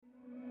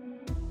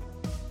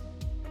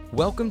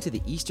Welcome to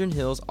the Eastern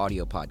Hills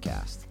audio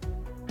podcast.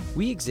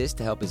 We exist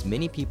to help as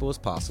many people as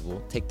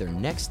possible take their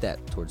next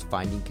step towards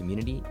finding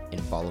community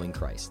and following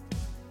Christ.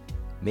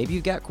 Maybe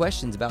you've got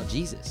questions about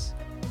Jesus.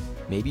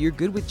 Maybe you're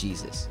good with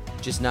Jesus,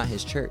 just not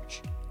his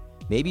church.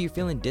 Maybe you're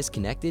feeling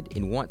disconnected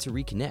and want to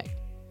reconnect.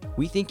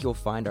 We think you'll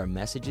find our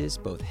messages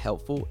both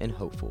helpful and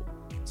hopeful.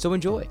 So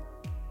enjoy.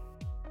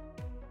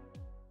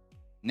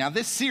 Now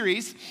this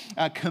series,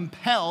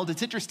 compelled,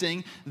 it's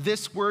interesting,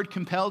 this word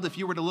compelled, if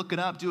you were to look it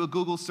up, do a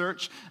Google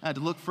search to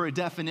look for a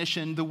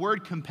definition, the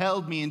word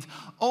compelled means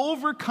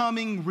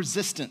overcoming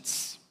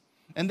resistance.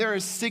 And there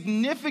is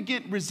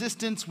significant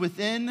resistance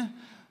within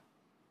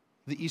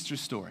the Easter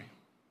story.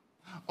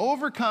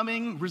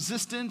 Overcoming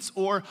resistance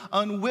or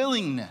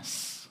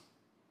unwillingness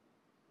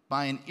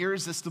by an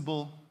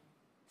irresistible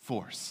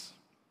force.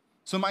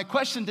 So my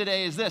question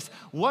today is this: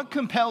 what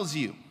compels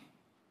you?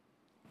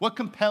 What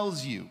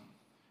compels you?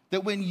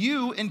 That when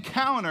you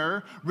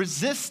encounter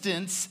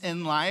resistance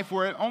in life,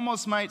 where it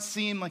almost might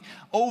seem like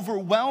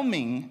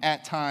overwhelming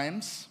at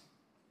times,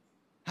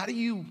 how do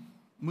you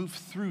move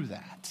through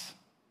that?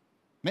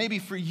 Maybe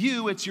for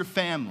you, it's your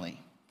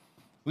family.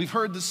 We've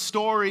heard the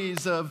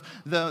stories of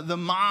the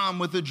mom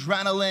with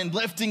adrenaline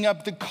lifting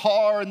up the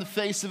car in the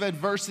face of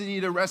adversity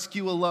to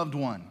rescue a loved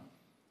one.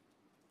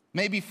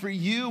 Maybe for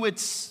you,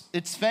 it's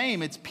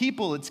fame, it's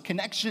people, it's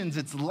connections,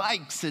 it's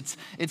likes, it's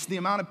the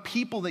amount of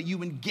people that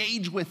you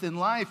engage with in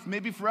life.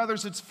 Maybe for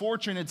others, it's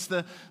fortune, it's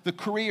the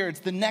career, it's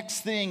the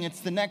next thing,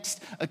 it's the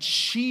next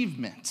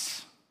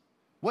achievement.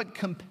 What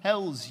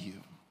compels you?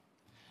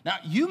 Now,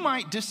 you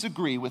might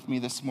disagree with me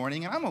this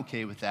morning, and I'm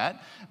okay with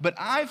that, but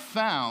I've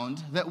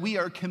found that we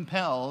are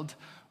compelled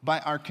by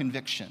our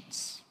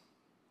convictions.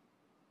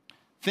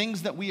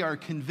 Things that we are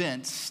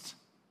convinced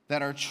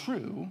that are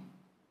true,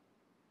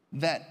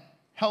 that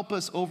help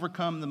us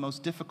overcome the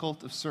most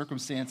difficult of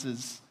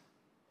circumstances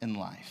in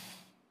life,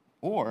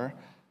 or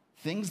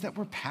things that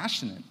we're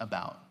passionate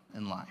about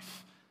in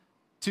life.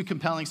 Two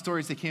compelling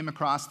stories that came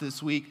across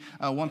this week.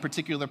 One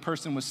particular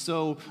person was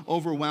so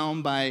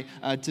overwhelmed by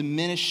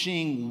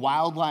diminishing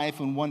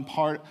wildlife in one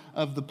part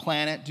of the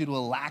planet due to a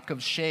lack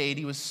of shade.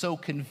 He was so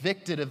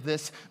convicted of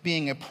this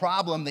being a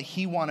problem that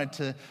he wanted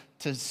to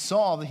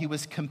solve, that he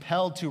was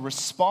compelled to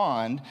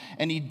respond,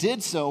 and he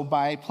did so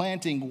by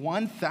planting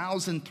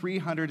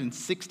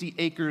 1,360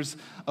 acres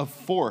of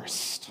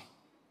forest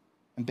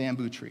and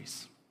bamboo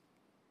trees.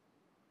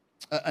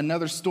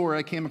 Another story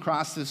I came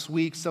across this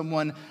week,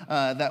 someone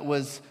that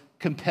was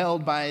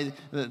compelled by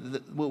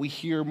what we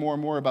hear more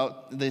and more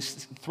about,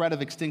 this threat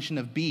of extinction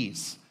of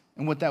bees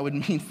and what that would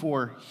mean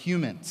for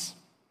humans.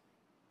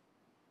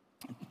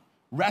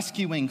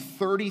 Rescuing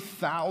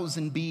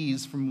 30,000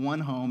 bees from one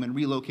home and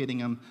relocating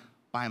them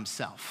by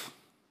himself.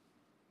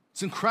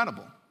 It's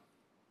incredible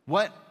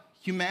what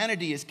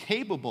humanity is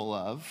capable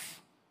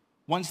of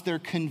once they're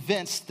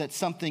convinced that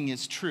something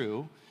is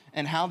true,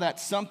 and how that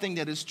something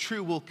that is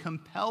true will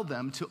compel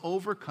them to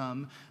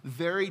overcome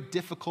very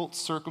difficult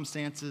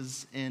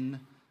circumstances in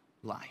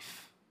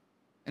life.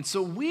 And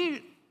so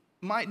we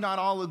might not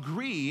all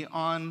agree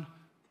on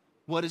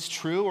what is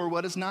true or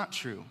what is not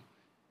true.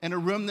 In a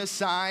room this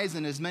size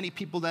and as many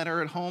people that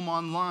are at home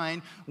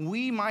online,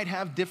 we might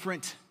have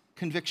different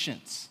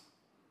convictions.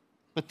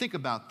 But think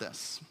about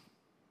this.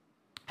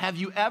 Have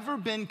you ever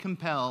been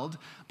compelled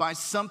by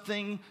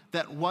something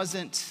that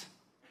wasn't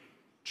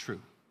true?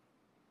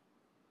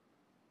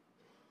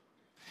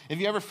 Have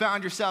you ever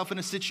found yourself in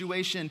a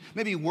situation,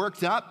 maybe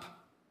worked up,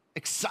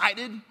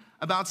 excited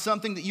about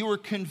something that you were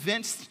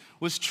convinced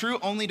was true,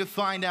 only to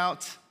find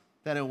out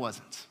that it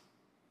wasn't?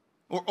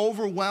 Or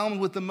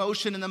overwhelmed with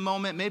emotion in the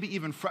moment, maybe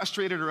even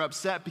frustrated or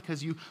upset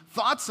because you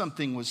thought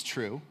something was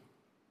true,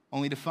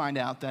 only to find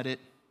out that it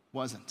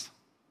wasn't?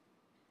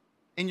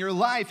 In your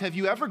life, have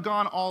you ever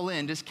gone all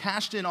in, just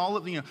cashed in all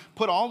of,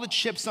 put all the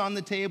chips on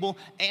the table,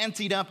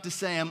 anteed up to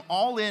say, I'm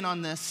all in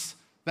on this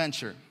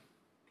venture.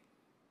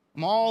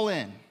 I'm all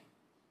in.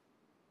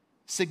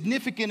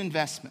 Significant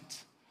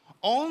investment.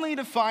 Only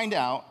to find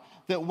out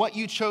that what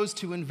you chose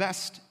to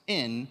invest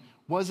in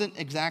wasn't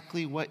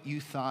exactly what you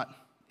thought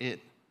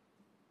it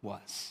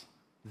was.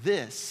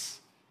 This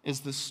is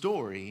the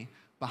story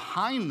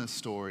behind the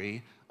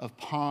story of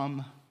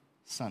Palm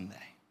Sunday.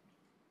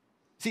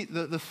 See,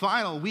 the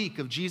final week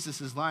of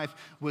Jesus' life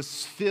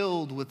was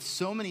filled with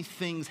so many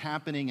things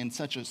happening in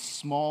such a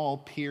small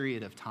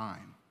period of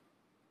time.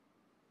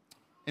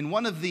 And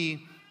one of the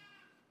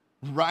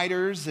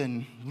writers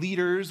and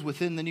leaders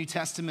within the New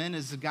Testament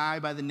is a guy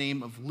by the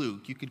name of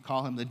Luke. You could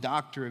call him the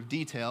doctor of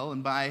detail.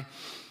 And by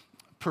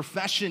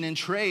profession and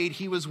trade,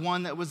 he was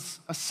one that was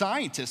a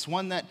scientist,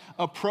 one that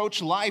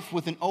approached life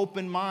with an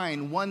open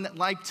mind, one that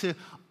liked to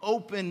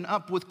open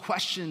up with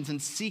questions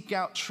and seek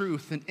out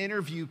truth and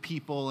interview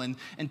people and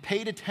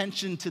paid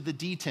attention to the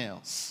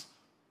details.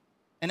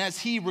 And as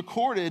he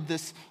recorded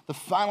the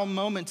final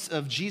moments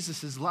of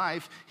Jesus'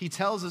 life, he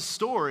tells a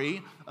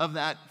story of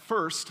that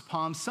first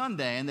Palm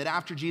Sunday, and that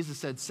after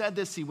Jesus had said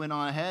this, he went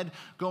on ahead,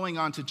 going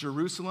on to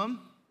Jerusalem.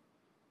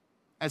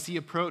 As he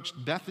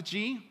approached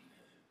Bethany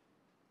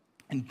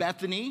and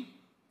Bethany,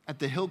 at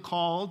the hill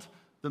called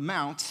the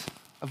Mount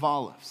of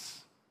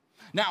Olives.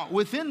 Now,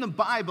 within the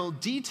Bible,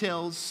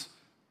 details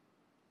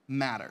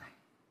matter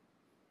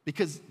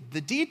because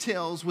the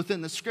details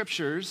within the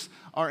scriptures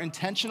are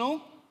intentional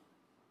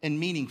and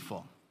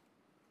meaningful.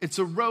 It's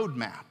a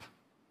roadmap.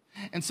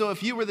 And so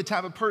if you were the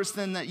type of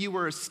person that you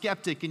were a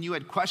skeptic and you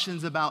had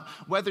questions about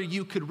whether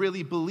you could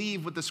really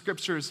believe what the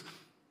scriptures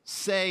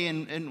say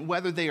and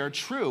whether they are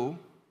true,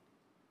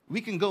 we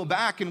can go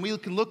back and we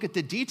can look at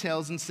the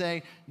details and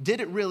say,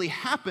 did it really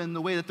happen the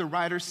way that the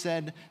writer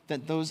said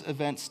that those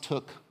events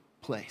took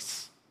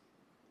place?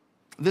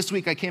 This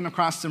week I came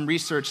across some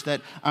research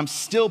that I'm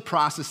still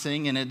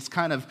processing, and it's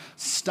kind of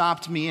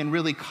stopped me and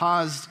really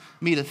caused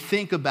me to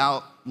think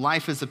about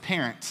life as a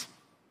parent.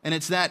 And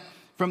it's that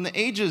from the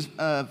ages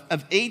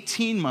of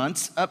 18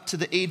 months up to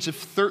the age of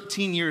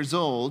 13 years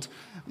old,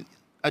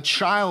 a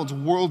child's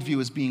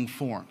worldview is being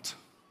formed.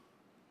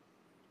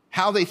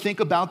 How they think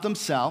about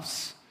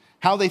themselves,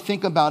 how they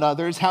think about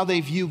others, how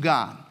they view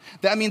God.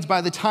 That means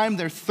by the time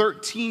they're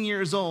 13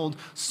 years old,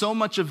 so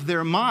much of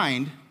their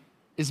mind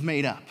is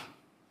made up.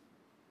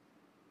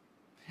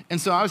 And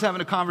so I was having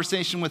a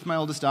conversation with my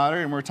oldest daughter,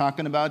 and we're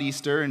talking about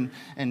Easter,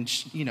 and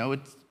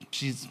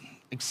she's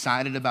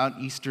excited about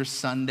Easter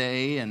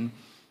Sunday, and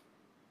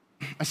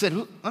I said,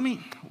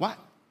 why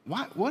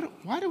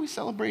do we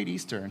celebrate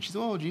Easter? And she said,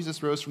 oh,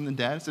 Jesus rose from the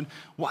dead. I said,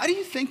 why do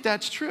you think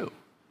that's true?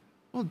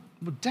 Well,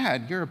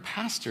 Dad, you're a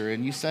pastor,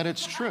 and you said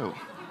it's true.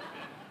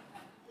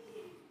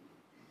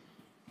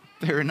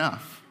 Fair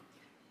enough.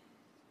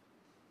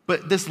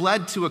 But this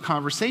led to a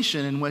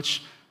conversation in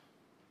which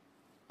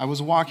I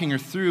was walking her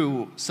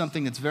through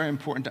something that's very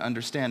important to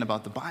understand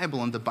about the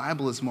Bible, and the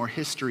Bible is more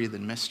history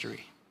than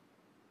mystery.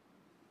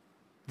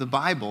 The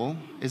Bible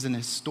is an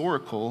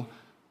historical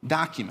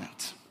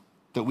document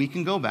that we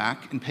can go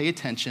back and pay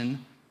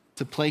attention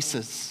to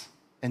places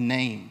and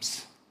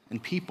names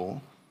and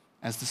people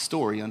as the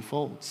story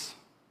unfolds.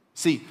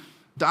 See,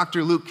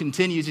 Dr. Luke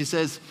continues, he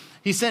says,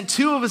 he sent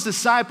two of his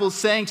disciples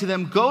saying to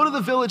them, go to the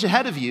village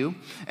ahead of you,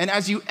 and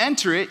as you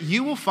enter it,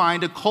 you will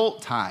find a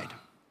colt tied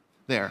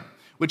there,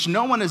 which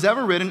no one has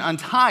ever ridden.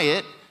 Untie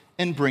it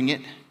and bring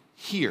it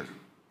here.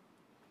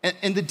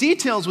 And the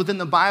details within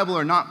the Bible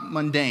are not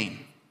mundane,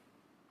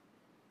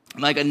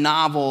 like a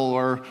novel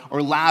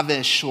or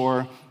lavish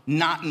or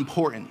not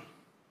important.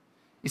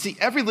 You see,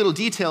 every little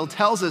detail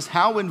tells us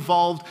how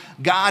involved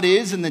God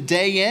is in the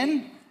day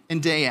in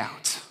and day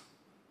out.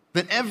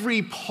 That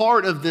every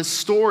part of this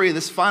story,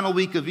 this final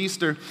week of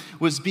Easter,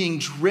 was being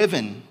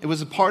driven. It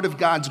was a part of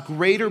God's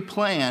greater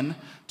plan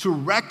to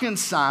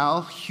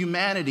reconcile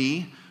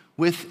humanity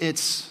with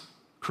its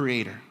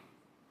Creator.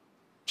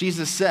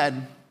 Jesus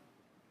said,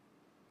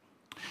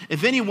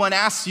 if anyone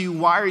asks you,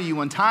 why are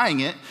you untying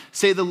it?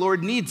 Say the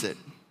Lord needs it.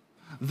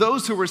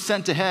 Those who were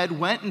sent ahead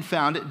went and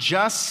found it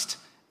just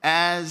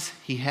as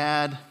he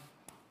had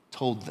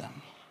told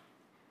them.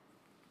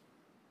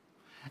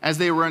 As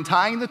they were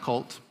untying the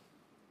colt,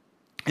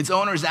 its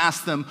owners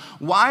asked them,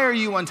 why are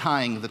you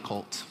untying the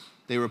colt?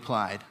 They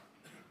replied,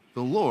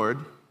 the Lord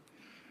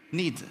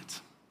needs it.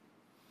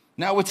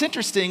 Now, what's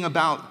interesting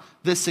about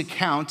this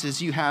account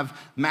is you have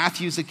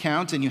Matthew's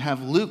account and you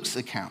have Luke's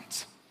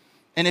account.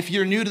 And if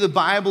you're new to the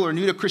Bible or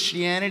new to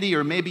Christianity,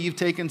 or maybe you've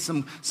taken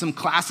some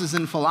classes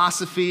in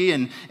philosophy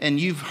and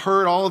you've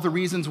heard all of the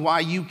reasons why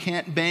you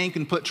can't bank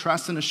and put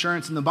trust and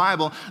assurance in the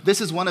Bible,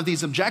 this is one of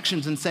these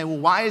objections and say, well,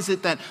 why is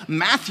it that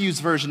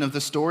Matthew's version of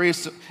the story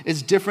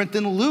is different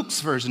than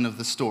Luke's version of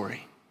the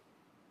story?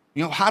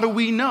 You know, how do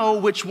we know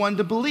which one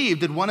to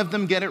believe? Did one of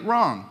them get it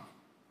wrong?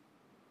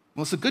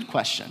 Well, it's a good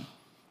question.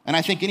 And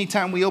I think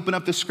anytime we open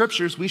up the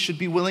scriptures, we should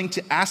be willing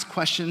to ask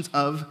questions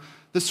of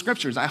the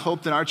scriptures. I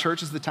hope that our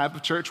church is the type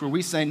of church where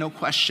we say no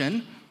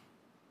question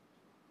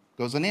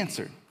goes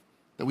unanswered,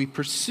 that we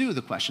pursue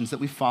the questions, that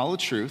we follow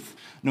truth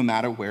no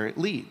matter where it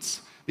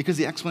leads. Because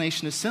the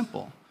explanation is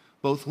simple.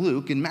 Both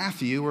Luke and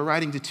Matthew were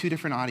writing to two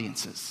different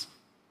audiences.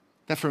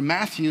 That for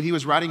Matthew, he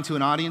was writing to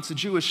an audience, a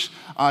Jewish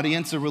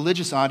audience, a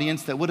religious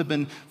audience that would have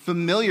been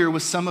familiar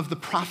with some of the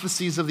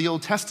prophecies of the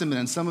Old Testament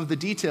and some of the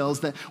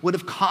details that would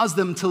have caused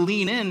them to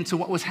lean into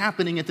what was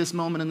happening at this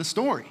moment in the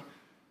story.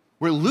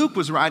 Where Luke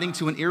was writing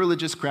to an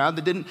irreligious crowd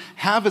that didn't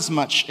have as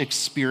much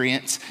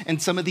experience,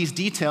 and some of these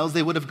details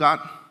they would have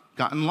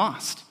gotten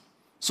lost.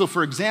 So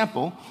for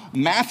example,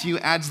 Matthew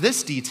adds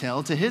this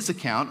detail to his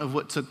account of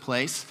what took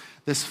place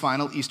this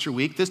final Easter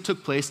week. This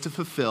took place to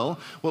fulfill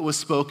what was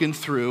spoken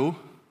through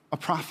a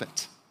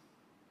prophet.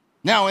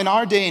 Now, in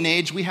our day and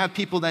age, we have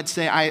people that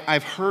say,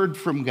 I've heard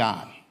from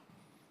God,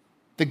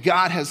 that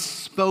God has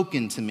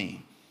spoken to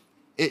me.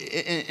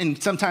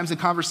 And sometimes in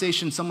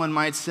conversation, someone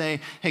might say,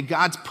 hey,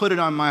 God's put it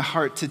on my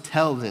heart to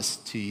tell this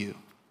to you.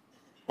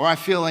 Or I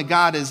feel like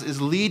God is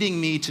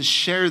leading me to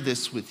share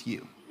this with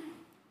you.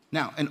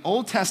 Now, in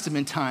Old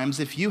Testament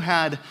times, if you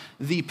had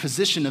the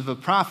position of a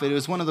prophet, it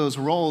was one of those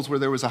roles where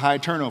there was a high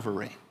turnover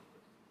rate.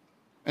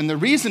 And the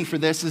reason for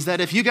this is that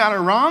if you got it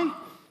wrong,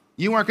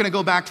 you weren't going to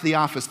go back to the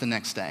office the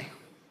next day.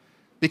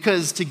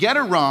 Because to get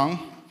it wrong,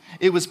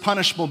 it was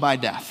punishable by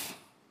death.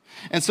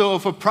 And so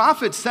if a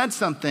prophet said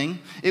something,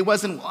 it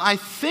wasn't, well, I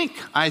think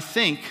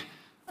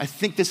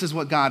this is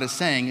what God is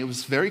saying. It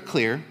was very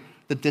clear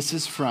that this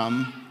is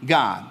from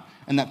God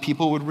and that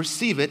people would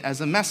receive it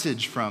as a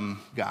message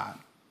from God.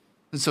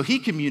 And so he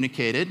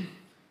communicated,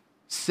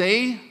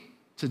 say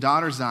to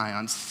daughter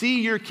Zion,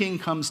 see your king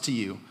comes to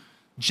you,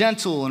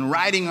 gentle and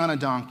riding on a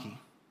donkey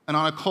and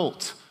on a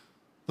colt,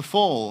 the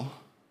foal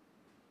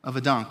of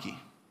a donkey.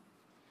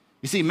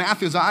 You see,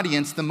 Matthew's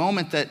audience, the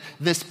moment that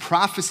this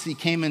prophecy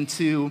came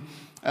into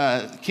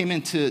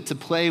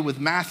play with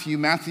Matthew,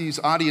 Matthew's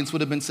audience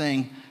would have been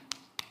saying,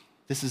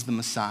 this is the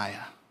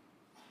Messiah.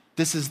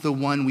 This is the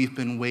one we've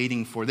been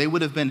waiting for. They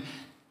would have been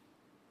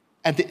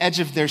at the edge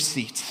of their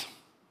seats,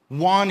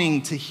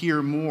 wanting to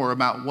hear more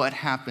about what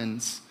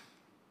happens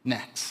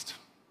next.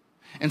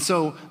 And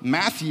so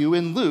Matthew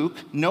and Luke,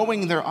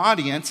 knowing their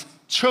audience,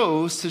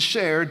 chose to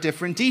share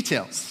different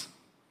details.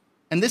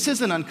 And this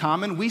isn't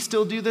uncommon. We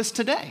still do this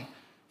today.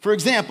 For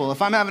example,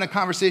 if I'm having a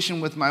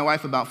conversation with my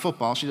wife about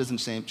football, she doesn't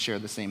share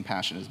the same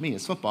passion as me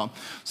as football.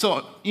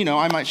 So,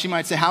 she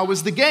might say, how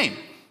was the game?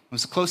 It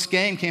was a close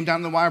game, came down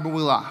to the wire, but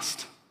we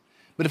lost.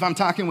 But if I'm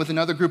talking with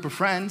another group of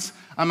friends,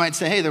 I might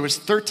say, hey, there was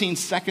 13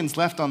 seconds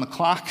left on the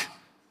clock.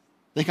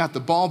 They got the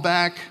ball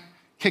back,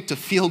 kicked a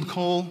field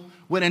goal,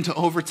 went into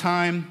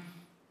overtime,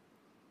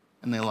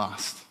 and they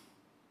lost.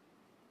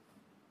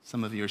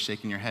 Some of you are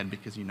shaking your head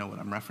because you know what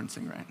I'm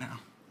referencing right now.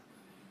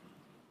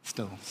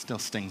 Still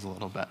stings a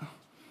little bit.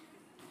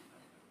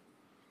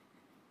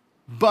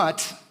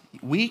 But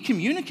we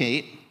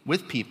communicate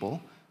with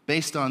people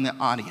based on the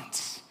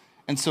audience.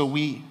 And so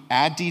we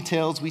add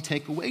details, we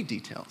take away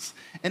details.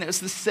 And it was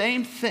the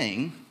same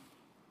thing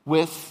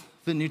with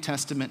the New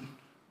Testament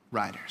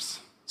writers.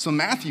 So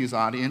Matthew's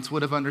audience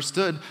would have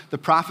understood the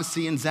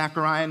prophecy in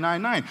Zechariah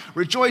 9:9.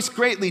 Rejoice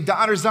greatly,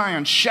 daughter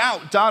Zion.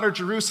 Shout, daughter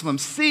Jerusalem.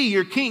 See,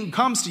 your king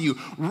comes to you,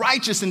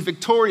 righteous and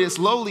victorious,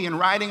 lowly and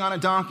riding on a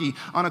donkey,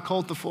 on a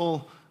colt the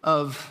foal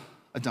of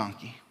a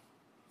donkey.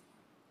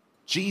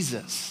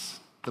 Jesus,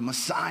 the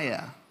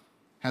Messiah,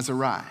 has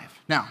arrived.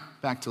 Now,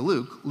 back to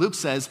Luke. Luke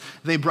says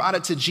they brought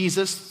it to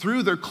Jesus,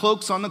 threw their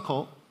cloaks on the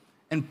colt,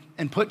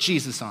 and put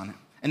Jesus on it.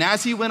 And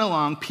as he went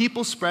along,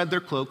 people spread their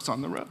cloaks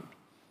on the road.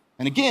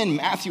 And again,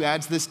 Matthew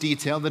adds this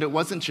detail that it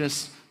wasn't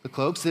just the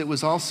cloaks, it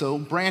was also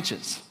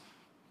branches,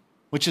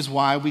 which is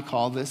why we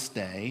call this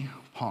day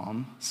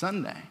Palm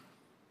Sunday,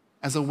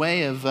 as a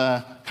way of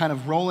kind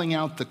of rolling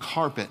out the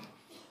carpet,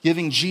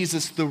 giving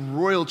Jesus the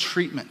royal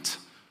treatment,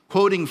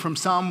 quoting from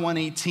Psalm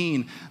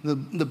 118,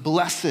 the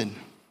blessed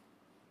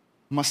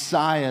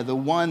Messiah, the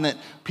one that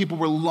people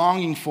were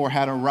longing for,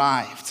 had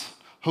arrived.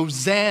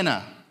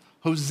 Hosanna,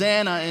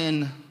 Hosanna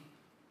in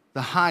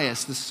the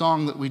highest, the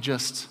song that we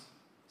just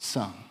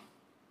sung.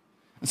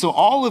 And so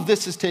all of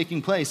this is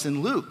taking place,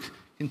 and Luke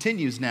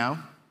continues now.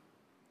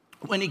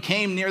 When he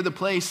came near the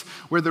place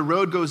where the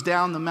road goes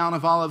down the Mount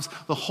of Olives,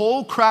 the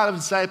whole crowd of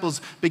disciples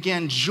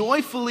began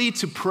joyfully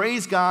to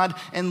praise God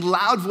in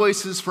loud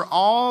voices for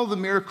all the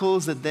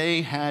miracles that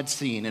they had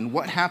seen. And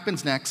what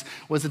happens next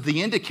was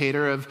the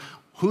indicator of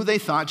who they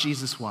thought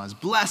Jesus was.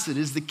 Blessed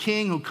is the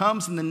King who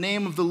comes in the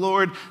name of the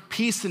Lord,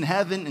 peace in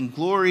heaven and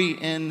glory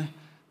in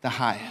the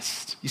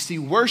highest. You see,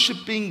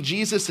 worshiping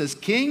Jesus as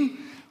King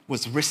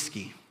was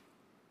risky,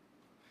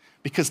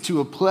 because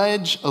to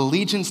pledge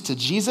allegiance to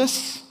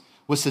Jesus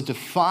was to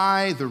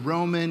defy the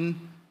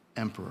Roman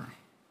emperor.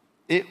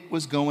 It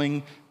was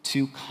going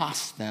to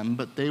cost them,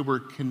 but they were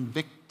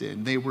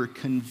convicted, they were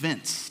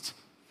convinced,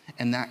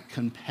 and that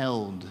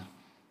compelled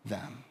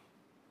them.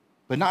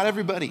 But not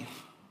everybody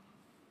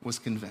was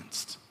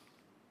convinced.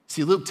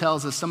 See, Luke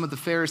tells us some of the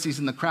Pharisees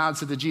in the crowd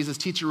said to Jesus,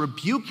 "Teacher,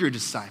 rebuke your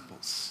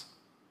disciples."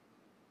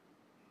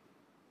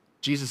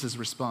 Jesus'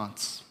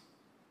 response,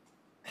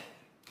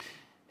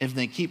 if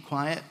they keep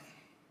quiet,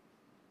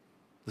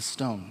 the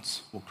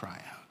stones will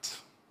cry out.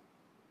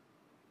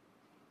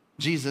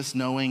 Jesus,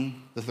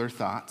 knowing their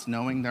thoughts,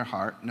 knowing their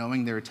heart,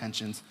 knowing their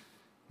intentions,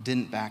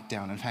 didn't back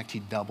down. In fact, he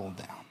doubled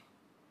down,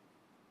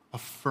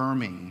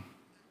 affirming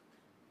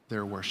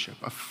their worship,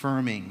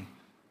 affirming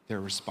their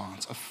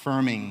response,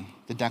 affirming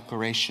the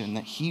declaration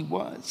that he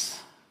was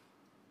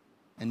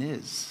and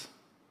is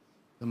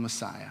the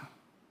Messiah.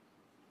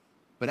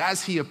 But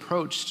as he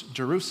approached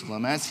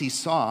Jerusalem, as he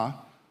saw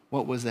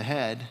what was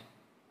ahead,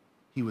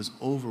 he was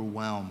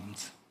overwhelmed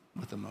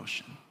with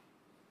emotion.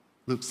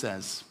 Luke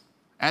says,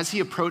 as he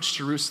approached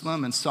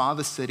Jerusalem and saw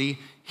the city,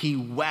 he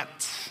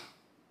wept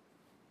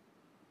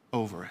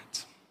over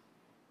it.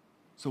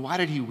 So why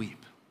did he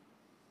weep?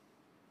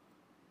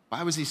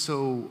 Why was he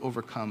so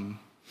overcome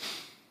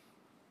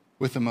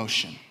with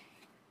emotion?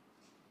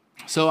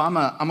 So I'm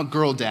a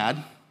girl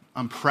dad.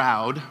 I'm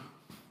proud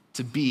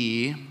to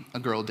be a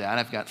girl dad.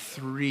 I've got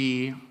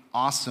 3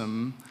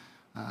 awesome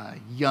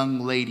young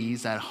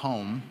ladies at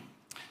home.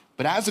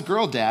 But as a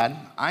girl dad,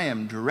 I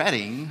am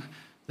dreading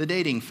the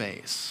dating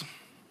phase.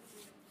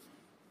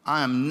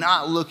 I am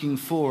not looking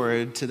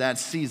forward to that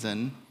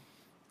season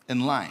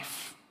in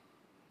life.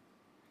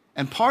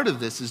 And part of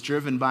this is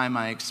driven by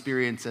my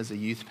experience as a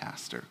youth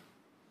pastor.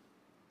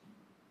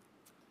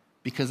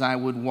 because I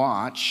would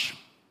watch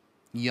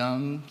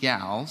young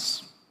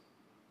gals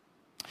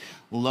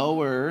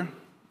lower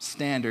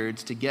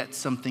standards to get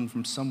something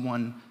from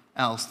someone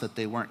else that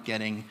they weren't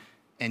getting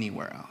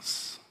anywhere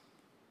else.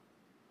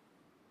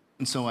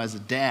 And so as a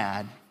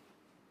dad,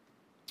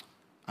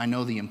 I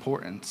know the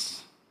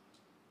importance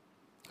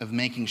of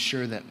making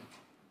sure that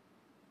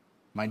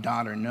my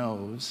daughter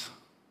knows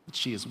that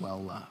she is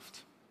well loved,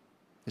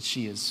 that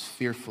she is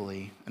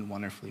fearfully and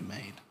wonderfully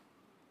made,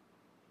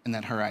 and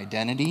that her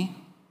identity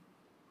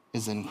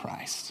is in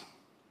Christ.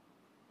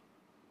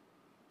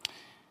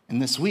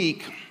 And this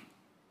week,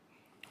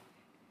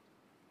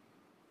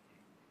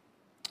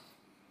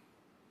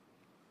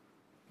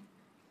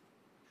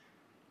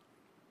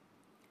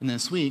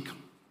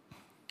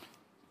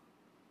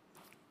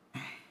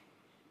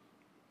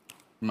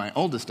 my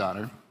oldest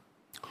daughter,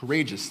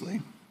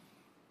 courageously,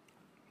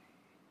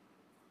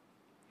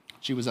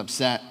 she was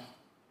upset.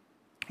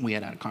 We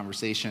had a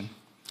conversation,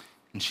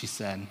 and she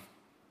said,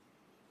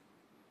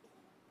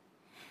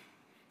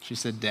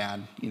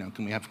 Dad,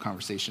 can we have a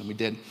conversation? We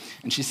did.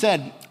 And she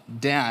said,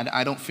 Dad,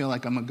 I don't feel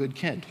like I'm a good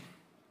kid.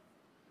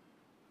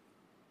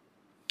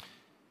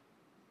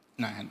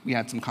 And we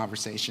had some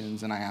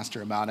conversations, and I asked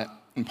her about it.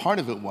 And part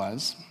of it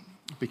was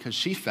because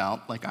she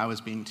felt like I was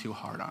being too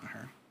hard on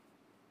her.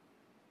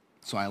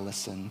 So I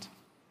listened.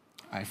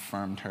 I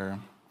affirmed her.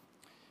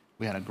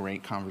 We had a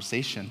great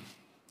conversation.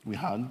 We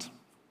hugged.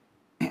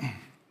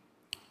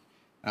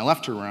 I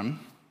left her room,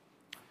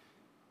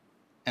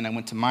 and I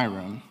went to my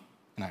room,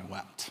 and I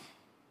wept.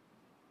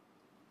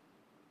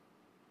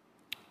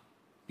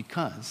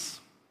 Because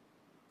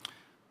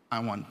I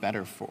want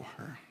better for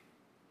her.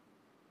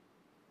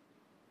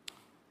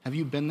 Have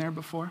you been there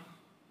before?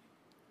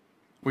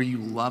 Where you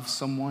love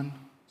someone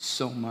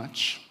so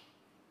much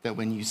that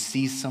when you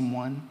see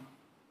someone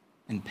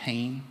in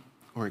pain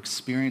or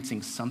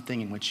experiencing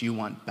something in which you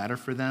want better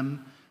for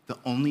them, the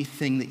only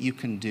thing that you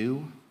can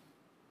do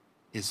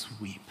is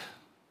weep.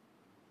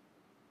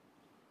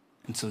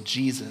 And so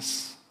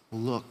Jesus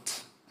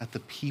looked at the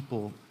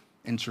people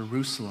in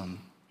Jerusalem,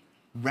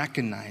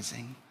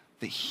 recognizing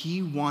that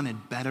he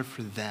wanted better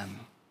for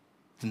them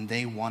than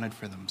they wanted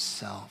for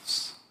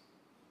themselves.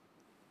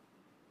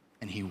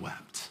 And he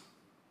wept.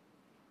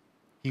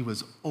 He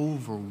was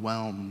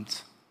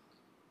overwhelmed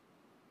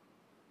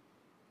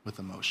with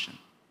emotion.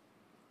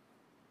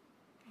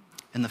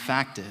 And the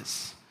fact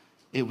is,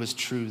 it was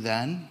true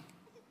then,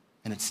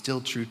 and it's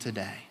still true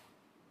today,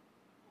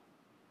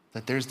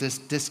 that there's this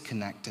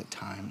disconnect at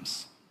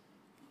times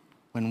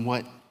when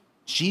what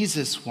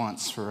Jesus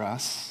wants for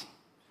us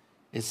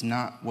is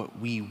not what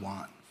we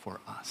want for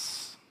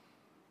us.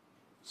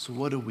 So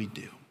what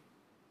do?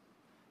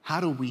 How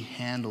do we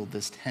handle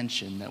this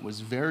tension that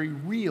was very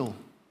real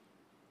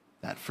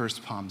that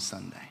first Palm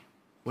Sunday?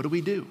 What do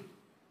we do?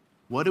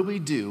 What do we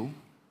do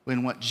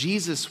when what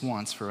Jesus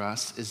wants for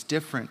us is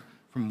different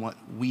from what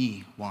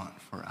we want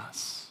for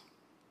us?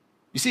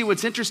 You see,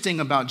 what's interesting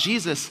about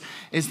Jesus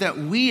is that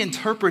we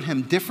interpret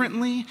him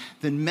differently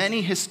than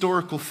many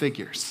historical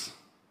figures.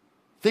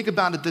 Think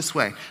about it this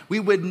way. We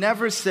would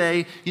never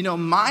say,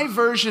 my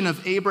version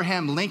of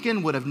Abraham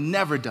Lincoln would have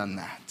never done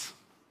that.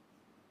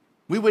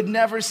 We would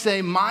never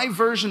say, my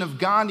version of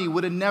Gandhi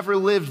would have never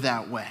lived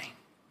that way.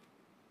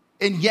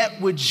 And yet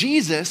with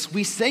Jesus,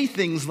 we say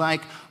things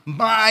like,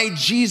 my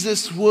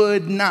Jesus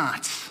would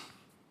not,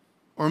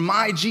 or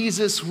my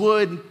Jesus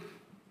would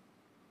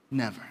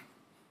never.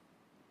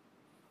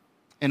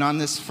 And on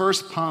this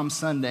first Palm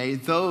Sunday,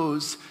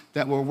 those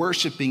that were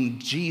worshiping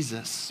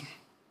Jesus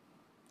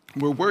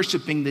were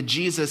worshiping the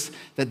Jesus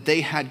that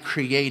they had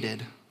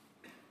created,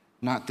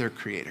 not their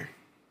creator.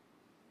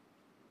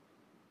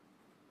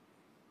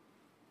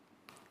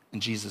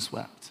 And Jesus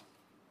wept.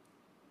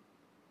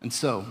 And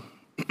so,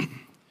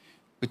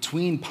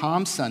 between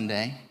Palm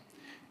Sunday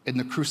and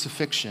the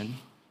crucifixion,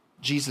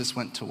 Jesus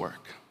went to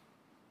work.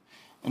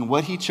 And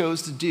what he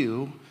chose to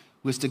do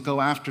was to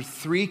go after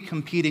three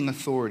competing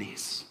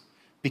authorities,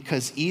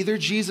 because either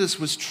Jesus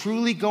was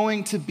truly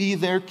going to be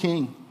their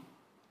king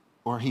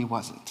or he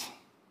wasn't.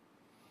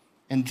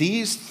 And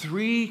these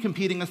three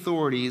competing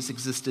authorities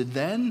existed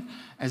then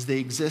as they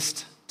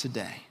exist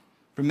today.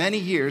 For many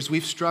years,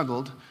 we've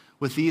struggled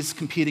with these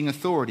competing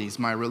authorities: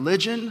 my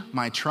religion,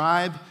 my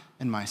tribe,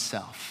 and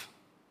myself.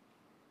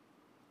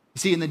 You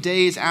see, in the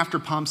days after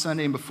Palm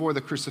Sunday and before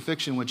the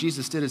crucifixion, what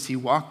Jesus did is he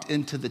walked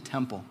into the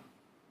temple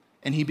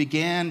and he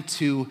began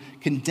to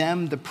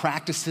condemn the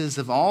practices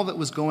of all that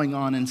was going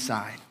on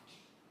inside.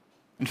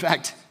 In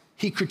fact,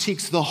 he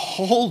critiques the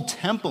whole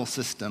temple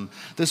system,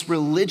 this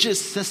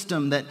religious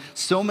system that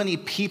so many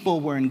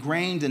people were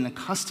ingrained and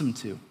accustomed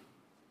to.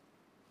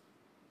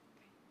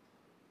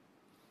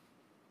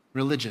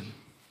 Religion,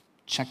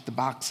 check the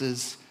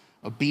boxes.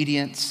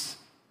 Obedience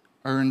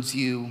earns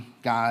you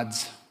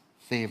God's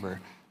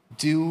favor.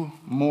 Do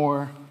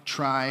more,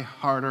 try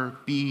harder,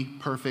 be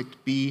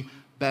perfect, be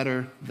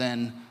better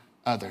than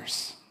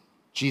others.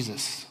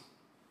 Jesus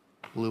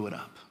blew it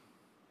up.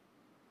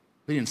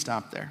 But he didn't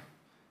stop there.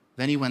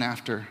 Then he went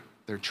after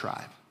their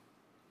tribe.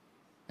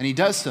 And he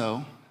does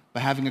so by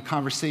having a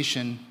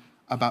conversation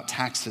about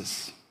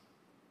taxes,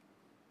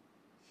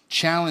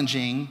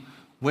 challenging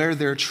where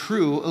their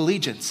true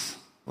allegiance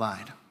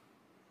lied.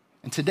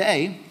 And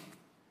today,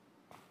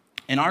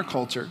 in our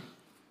culture,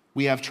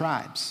 we have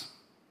tribes.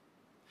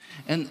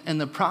 And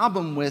the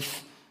problem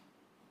with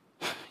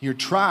your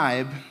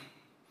tribe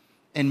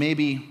and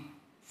maybe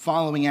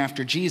following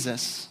after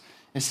Jesus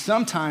is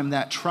sometimes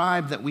that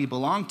tribe that we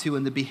belong to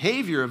and the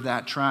behavior of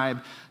that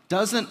tribe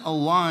doesn't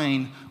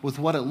align with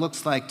what it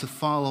looks like to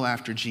follow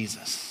after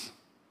Jesus.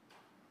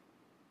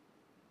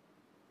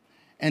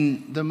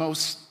 And the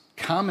most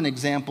common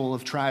example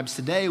of tribes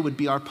today would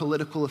be our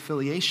political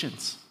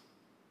affiliations.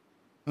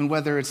 And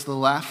whether it's the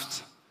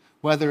left,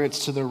 whether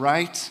it's to the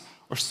right,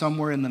 or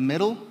somewhere in the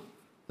middle,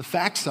 the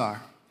facts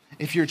are,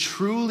 if you're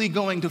truly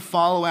going to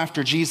follow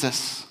after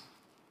Jesus,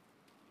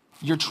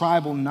 your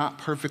tribe will not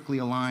perfectly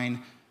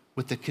align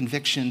with the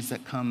convictions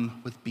that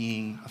come with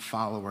being a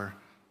follower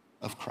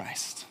of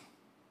Christ.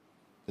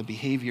 The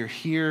behavior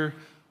here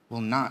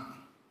will not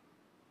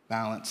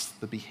balance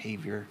the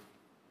behavior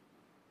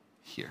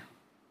here.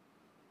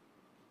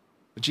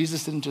 But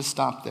Jesus didn't just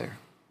stop there.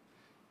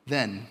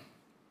 Then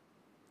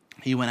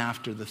he went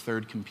after the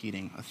third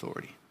competing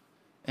authority,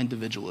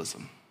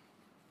 individualism.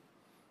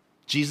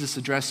 Jesus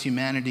addressed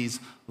humanity's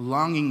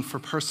longing for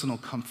personal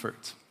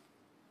comfort,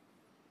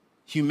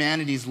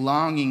 humanity's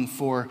longing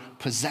for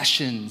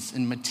possessions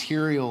and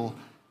material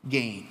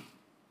gain.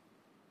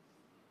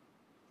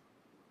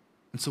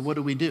 And so what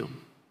do we do?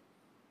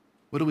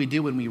 What do we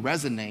do when we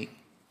resonate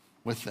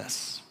with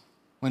this?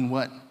 When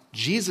what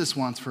Jesus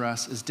wants for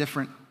us is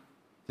different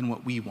than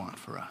what we want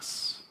for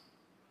us?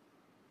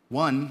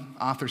 One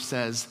author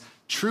says,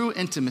 true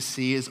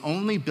intimacy is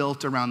only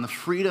built around the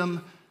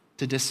freedom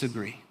to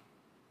disagree.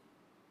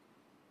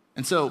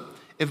 And so,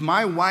 if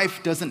my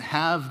wife doesn't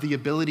have the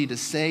ability to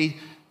say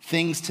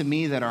things to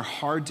me that are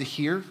hard to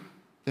hear,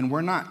 then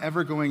we're not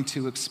ever going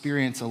to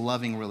experience a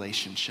loving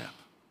relationship.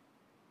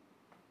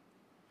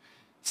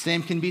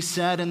 Same can be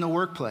said in the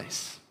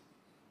workplace.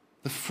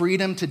 The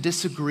freedom to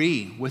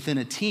disagree within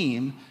a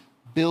team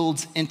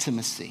builds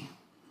intimacy.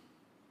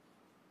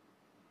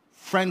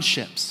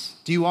 Friendships.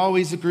 Do you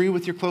always agree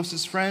with your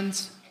closest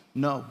friends?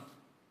 No.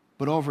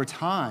 But over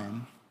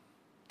time,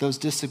 those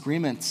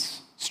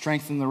disagreements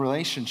strengthen the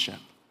relationship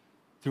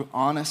through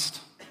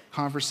honest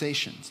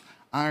conversations,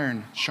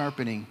 iron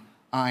sharpening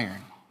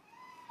iron.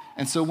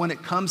 And so when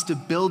it comes to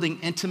building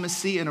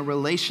intimacy in a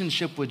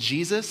relationship with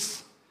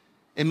Jesus,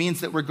 it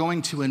means that we're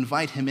going to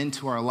invite him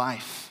into our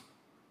life.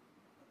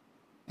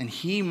 And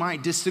he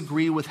might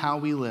disagree with how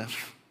we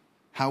live,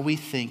 how we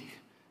think,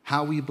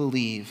 how we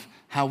believe,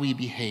 how we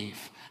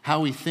behave, how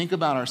we think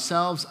about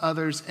ourselves,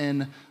 others,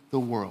 and the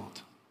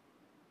world.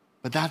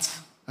 But that's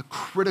a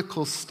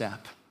critical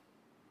step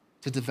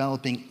to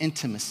developing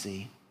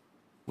intimacy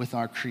with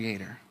our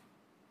Creator.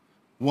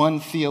 One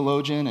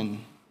theologian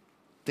and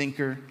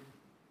thinker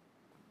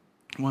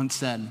once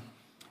said,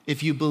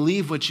 if you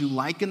believe what you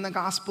like in the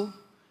gospel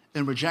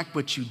and reject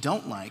what you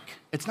don't like,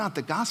 it's not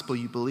the gospel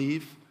you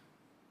believe,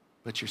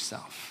 but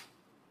yourself.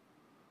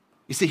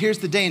 You see, here's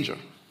the danger.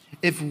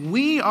 If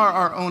we are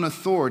our own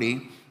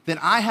authority, then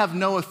I have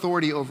no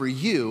authority over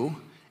you,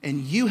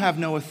 and you have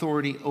no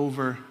authority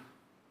over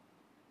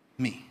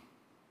me.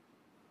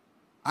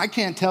 I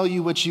can't tell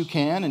you what you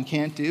can and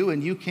can't do,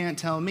 and you can't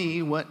tell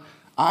me what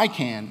I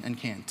can and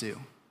can't do.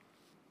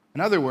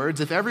 In other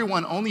words, if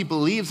everyone only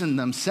believes in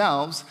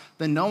themselves,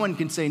 then no one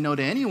can say no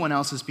to anyone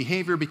else's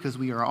behavior because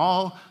we are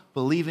all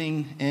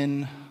believing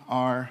in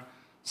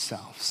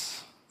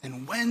ourselves.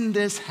 And when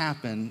this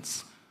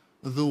happens,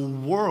 the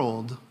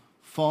world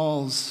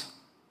falls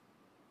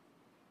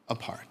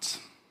apart.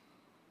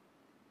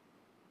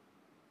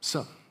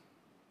 So,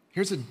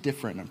 here's a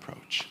different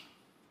approach.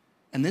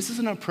 And this is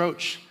an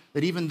approach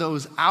that even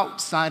those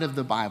outside of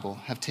the Bible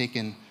have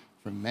taken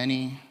for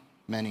many,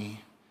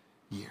 many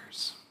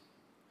years.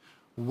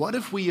 What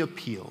if we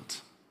appealed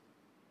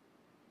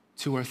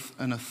to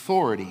an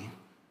authority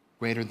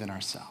greater than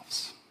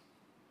ourselves?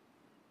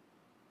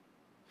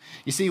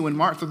 You see, when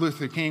Martin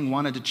Luther King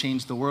wanted to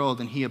change the world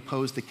and he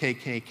opposed the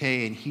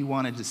KKK and he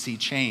wanted to see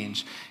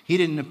change, he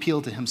didn't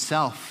appeal to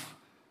himself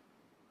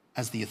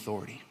as the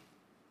authority.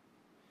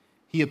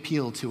 He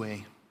appealed to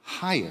a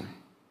higher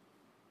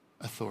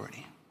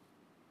authority.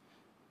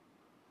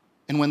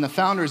 And when the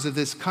founders of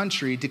this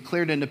country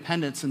declared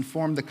independence and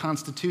formed the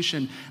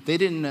Constitution, they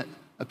didn't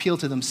appeal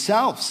to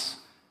themselves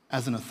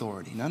as an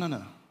authority.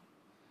 No.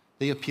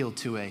 They appealed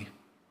to a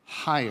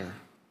higher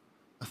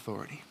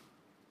authority.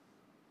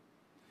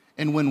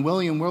 And when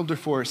William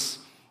Wilberforce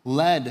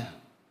led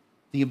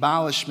the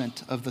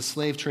abolishment of the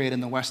slave trade in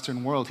the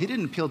Western world, he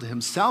didn't appeal to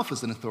himself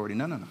as an authority.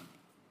 No.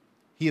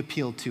 He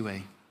appealed to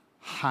a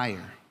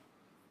higher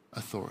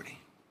authority.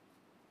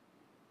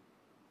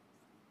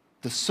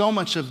 So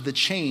much of the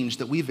change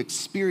that we've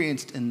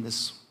experienced in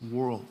this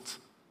world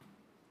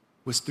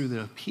was through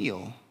the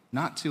appeal,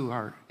 not to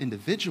our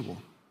individual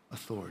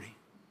authority,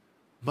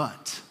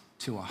 but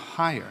to a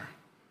higher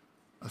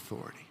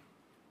authority.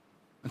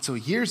 And so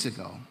years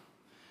ago,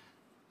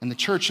 in the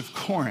church of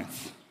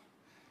Corinth,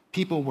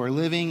 People were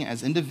living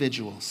as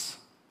individuals,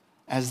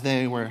 as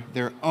they were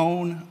their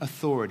own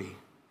authority.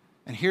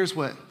 And here's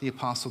what the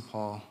Apostle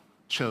Paul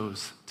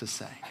chose to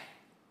say.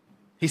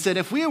 He said,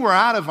 if we were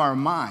out of our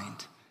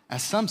mind,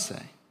 as some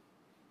say,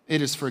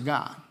 it is for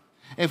God.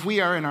 If we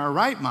are in our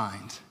right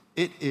mind,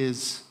 it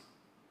is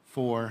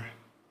for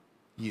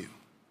you.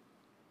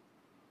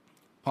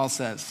 Paul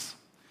says,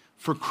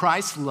 for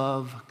Christ's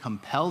love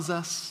compels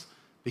us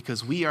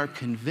because we are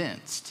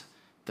convinced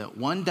that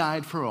one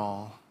died for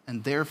all,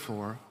 and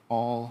therefore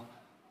all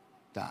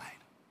died.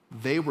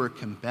 They were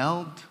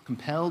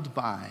compelled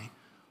by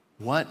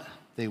what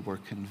they were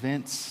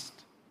convinced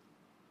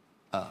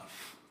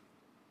of.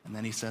 And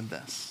then he said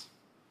this,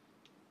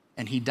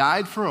 and he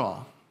died for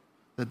all,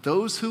 that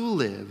those who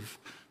live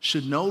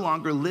should no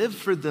longer live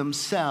for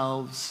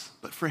themselves,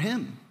 but for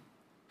him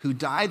who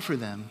died for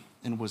them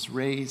and was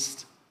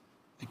raised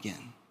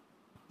again.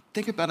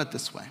 Think about it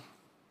this way.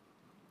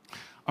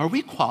 Are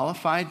we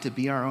qualified to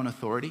be our own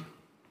authority?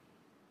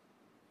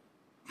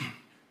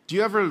 Do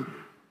you ever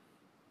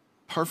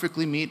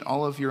perfectly meet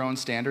all of your own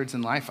standards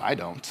in life? I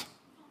don't.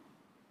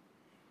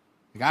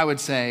 Like I would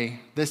say,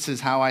 this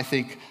is how I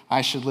think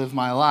I should live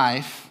my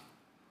life.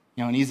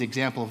 An easy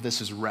example of this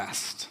is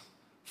rest.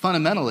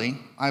 Fundamentally,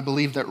 I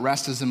believe that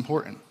rest is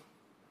important.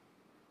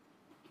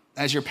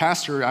 As your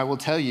pastor, I will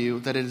tell you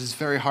that it is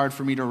very hard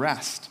for me to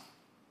rest.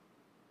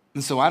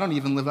 And so I don't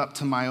even live up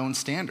to my own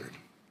standard.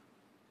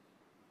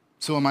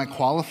 So am I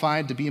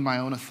qualified to be my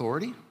own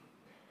authority?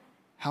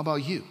 How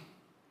about you?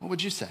 What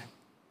would you say?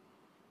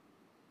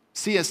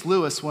 C.S.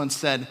 Lewis once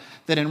said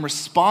that in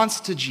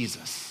response to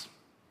Jesus,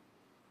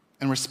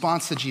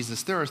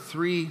 there are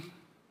three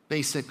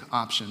basic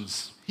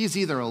options. He's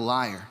either a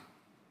liar,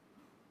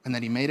 and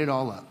that he made it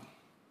all up,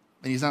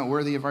 and he's not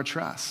worthy of our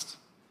trust.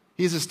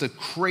 He's just a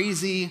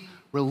crazy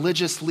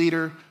religious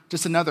leader,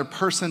 just another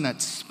person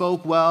that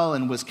spoke well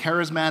and was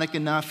charismatic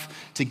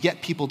enough to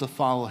get people to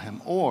follow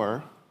him.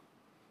 Or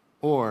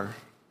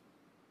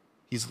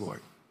he's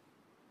Lord.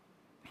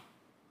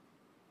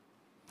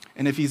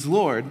 And if he's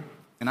Lord,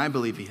 and I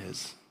believe he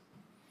is,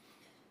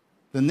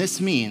 then this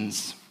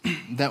means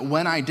that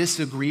when I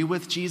disagree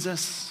with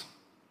Jesus,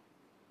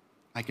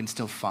 I can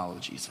still follow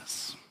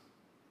Jesus.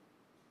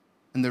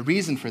 And the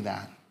reason for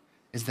that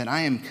is that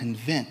I am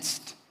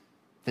convinced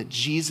that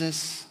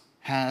Jesus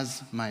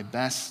has my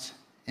best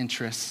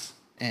interests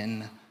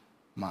in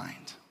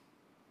mind.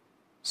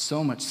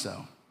 So much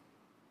so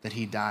that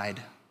he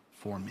died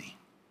for me.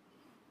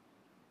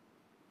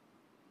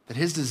 That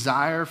his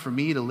desire for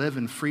me to live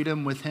in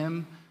freedom with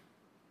him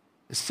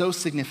is so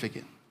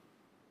significant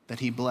that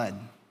he bled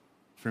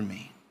for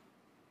me.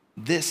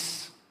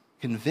 This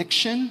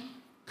conviction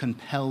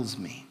compels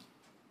me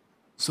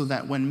so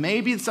that when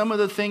maybe some of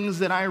the things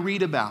that I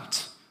read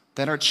about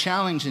that are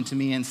challenging to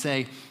me and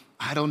say,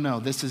 I don't know,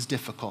 this is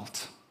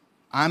difficult.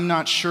 I'm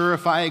not sure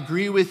if I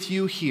agree with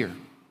you here.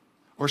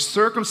 Or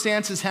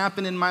circumstances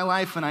happen in my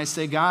life and I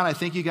say, God, I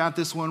think you got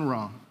this one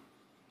wrong.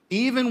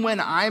 Even when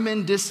I'm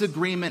in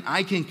disagreement,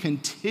 I can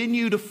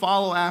continue to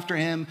follow after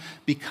him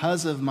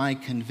because of my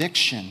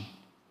conviction,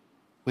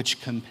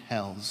 which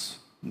compels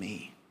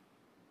me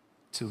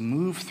to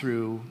move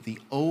through the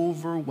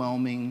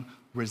overwhelming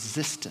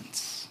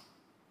resistance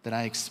that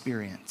I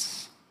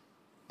experience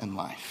in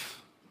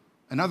life.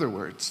 In other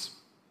words,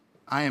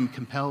 I am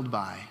compelled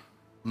by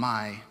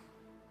my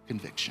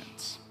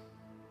convictions.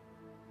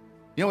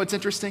 You know what's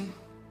interesting?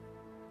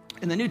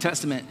 In the New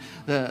Testament,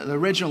 the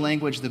original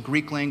language, the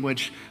Greek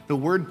language, the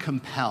word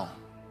compel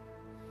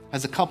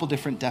has a couple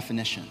different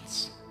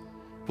definitions.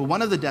 But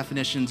one of the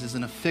definitions is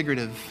in a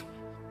figurative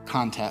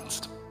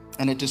context,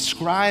 and it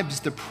describes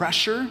the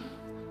pressure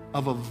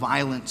of a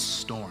violent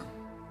storm.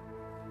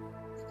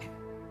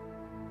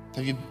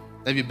 Have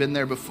you been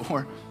there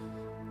before?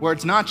 Where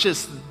it's not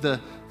just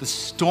the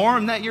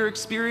storm that you're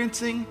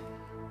experiencing,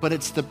 but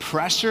it's the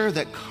pressure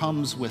that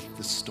comes with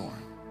the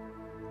storm.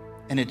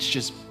 And it's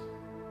just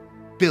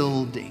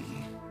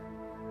building.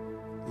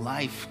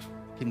 Life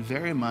can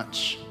very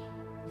much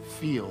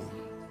feel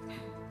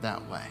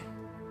that way.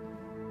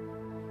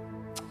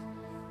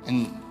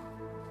 And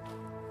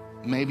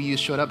maybe you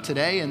showed up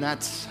today and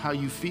that's how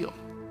you feel.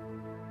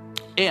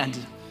 And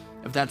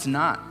if that's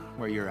not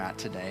where you're at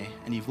today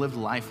and you've lived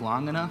life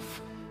long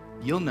enough,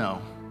 you'll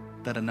know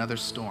that another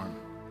storm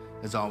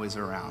is always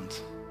around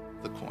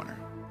the corner.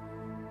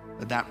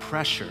 That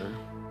pressure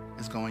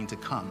is going to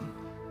come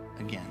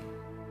again.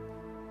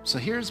 So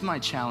here's my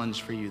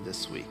challenge for you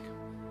this week.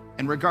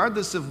 And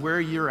regardless of where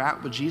you're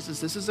at with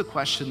Jesus, this is a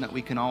question that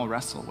we can all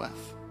wrestle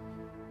with.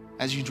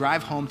 As you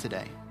drive home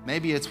today,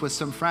 maybe it's with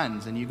some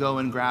friends and you go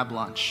and grab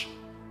lunch.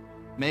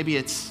 Maybe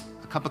it's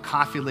a cup of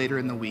coffee later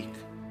in the week.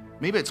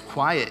 Maybe it's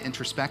quiet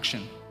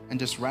introspection and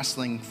just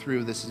wrestling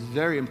through this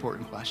very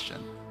important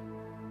question.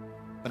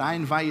 But I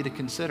invite you to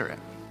consider it.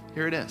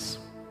 Here it is.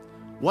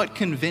 What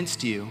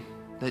convinced you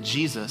that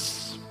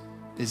Jesus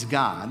is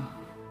God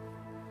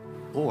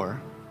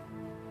or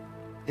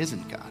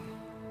isn't God?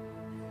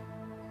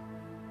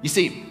 You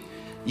see,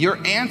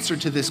 Your answer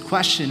to this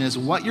question is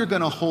what you're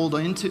going to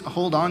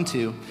hold on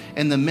to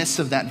in the midst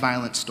of that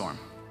violent storm.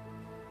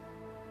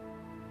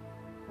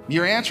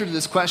 Your answer to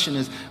this question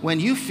is when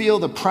you feel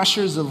the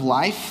pressures of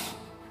life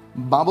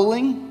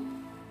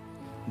bubbling,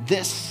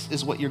 this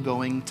is what you're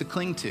going to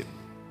cling to.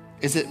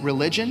 Is it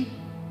religion?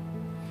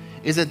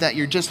 Is it that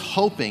you're just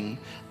hoping,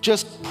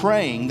 just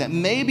praying that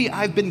maybe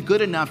I've been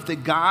good enough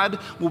that God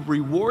will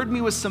reward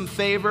me with some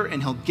favor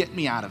and he'll get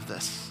me out of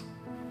this?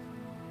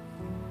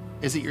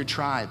 Is it your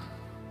tribe?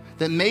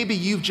 That maybe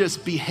you've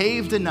just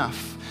behaved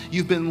enough,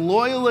 you've been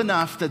loyal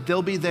enough that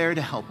they'll be there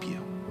to help you?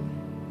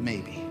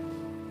 Maybe.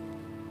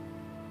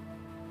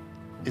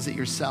 Is it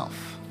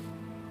yourself?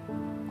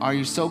 Are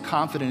you so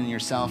confident in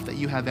yourself that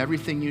you have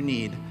everything you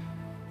need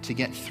to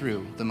get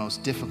through the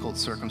most difficult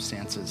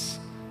circumstances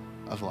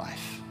of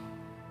life?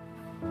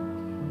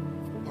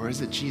 Or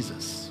is it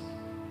Jesus?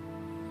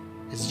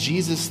 Is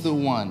Jesus the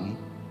one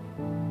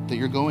that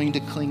you're going to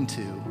cling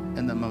to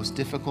in the most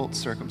difficult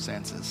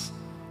circumstances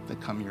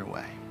that come your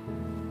way?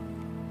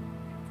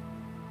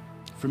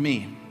 For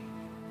me,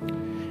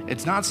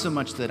 it's not so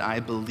much that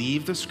I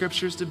believe the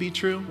scriptures to be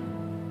true,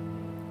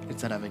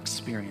 it's that I've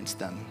experienced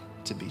them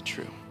to be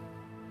true.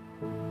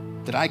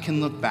 That I can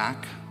look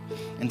back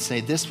and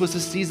say, this was a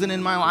season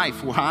in my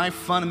life where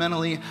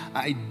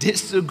I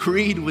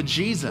disagreed with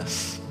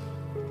Jesus.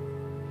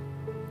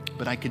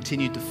 But I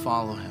continued to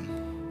follow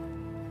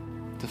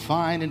him, to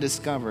find and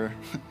discover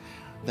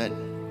that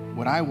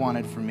what I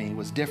wanted for me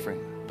was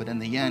different. But in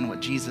the end,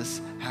 what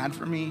Jesus had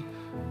for me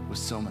was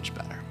so much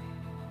better.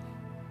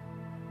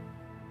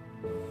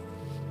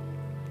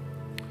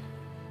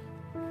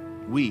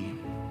 We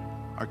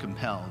are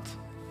compelled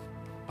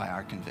by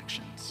our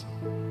convictions.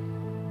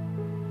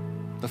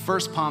 The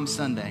first Palm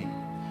Sunday,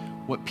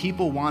 what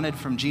people wanted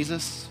from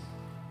Jesus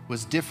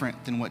was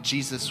different than what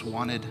Jesus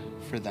wanted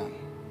for them.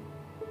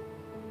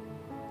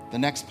 The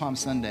next Palm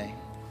Sunday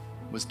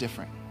was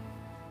different.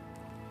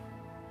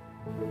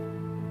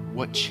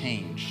 What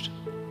changed?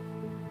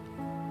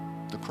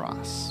 The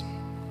cross.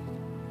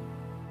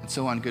 And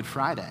so on Good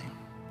Friday,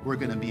 we're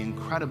going to be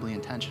incredibly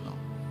intentional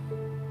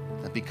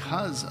that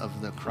because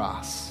of the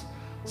cross,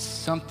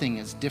 something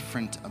is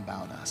different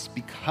about us.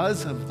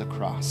 Because of the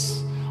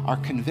cross, our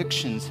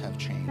convictions have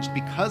changed.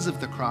 Because of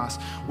the cross,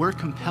 we're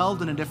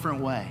compelled in a different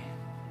way.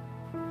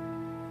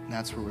 And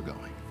that's where we're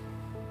going.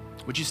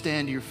 Would you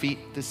stand to your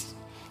feet this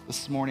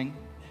morning?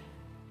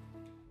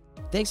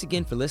 Thanks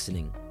again for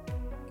listening.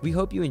 We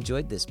hope you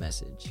enjoyed this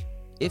message.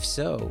 If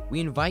so, we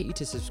invite you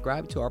to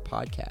subscribe to our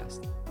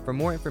podcast. For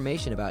more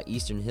information about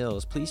Eastern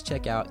Hills, please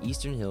check out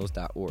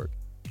easternhills.org.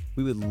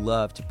 We would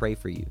love to pray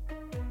for you.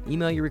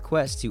 Email your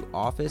request to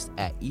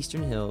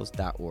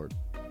office@easternhills.org.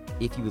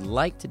 If you would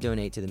like to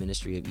donate to the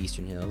ministry of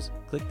Eastern Hills,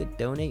 click the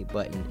donate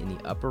button in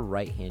the upper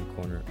right-hand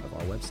corner of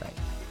our website.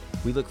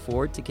 We look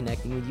forward to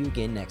connecting with you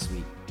again next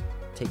week.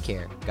 Take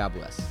care. God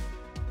bless.